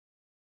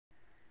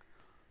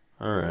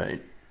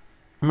Alright,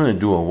 I'm going to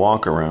do a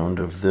walk around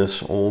of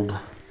this old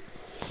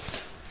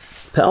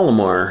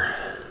Palomar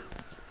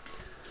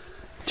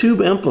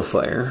tube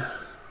amplifier,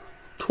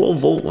 12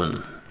 volt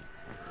one,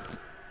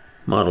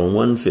 model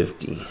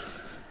 150.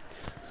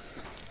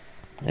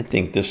 I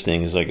think this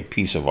thing is like a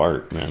piece of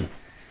art, man.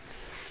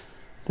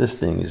 This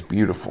thing is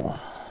beautiful.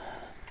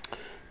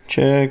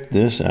 Check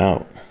this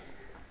out.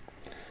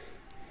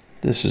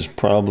 This is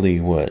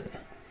probably, what,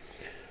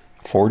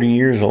 40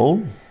 years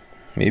old?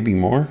 Maybe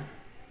more.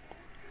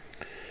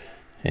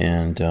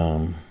 And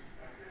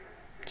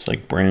it's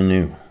like brand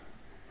new.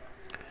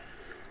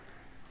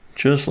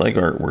 Just like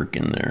artwork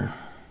in there.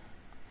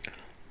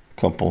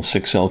 A couple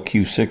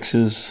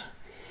 6LQ6s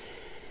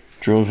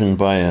driven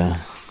by a,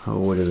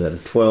 what is that, a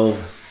 12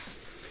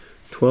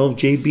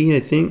 JB, I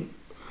think.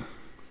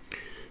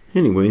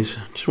 Anyways,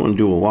 just want to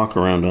do a walk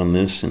around on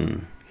this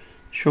and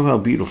show how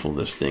beautiful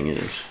this thing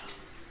is.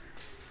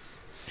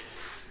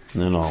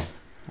 And then I'll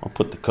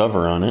put the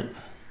cover on it.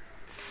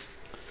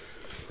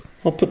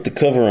 I'll put the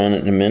cover on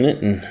it in a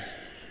minute and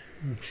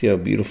see how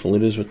beautiful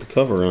it is with the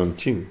cover on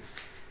too.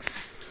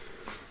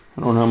 I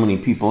don't know how many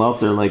people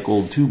out there like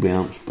old tube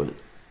amps, but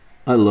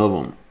I love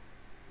them.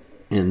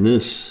 And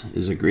this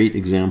is a great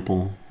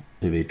example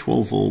of a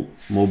 12 volt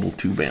mobile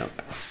tube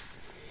amp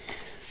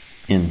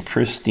in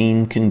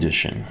pristine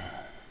condition.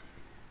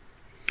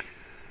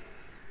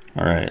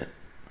 Alright,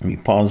 let me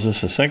pause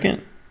this a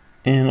second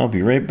and I'll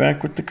be right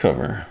back with the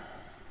cover.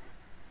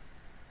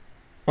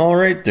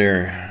 Alright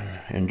there.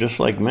 And just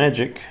like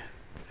magic,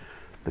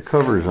 the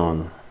cover's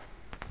on.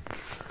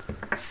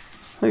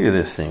 Look at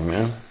this thing,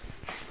 man.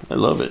 I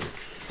love it.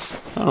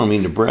 I don't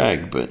mean to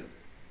brag, but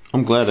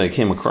I'm glad I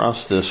came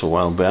across this a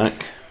while back.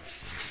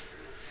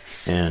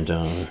 And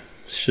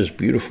it's just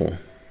beautiful.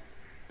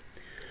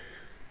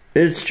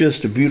 It's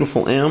just a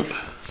beautiful amp.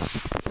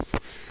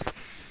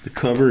 The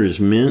cover is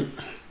mint.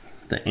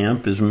 The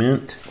amp is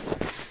mint.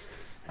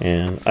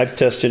 And I've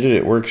tested it.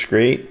 It works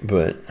great,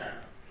 but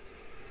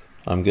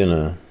I'm going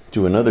to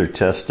do another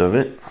test of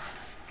it,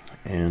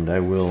 and I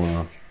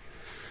will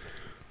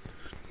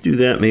do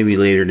that maybe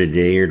later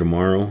today or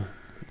tomorrow,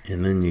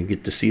 and then you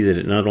get to see that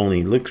it not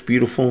only looks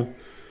beautiful,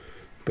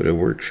 but it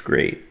works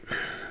great.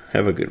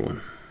 Have a good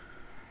one.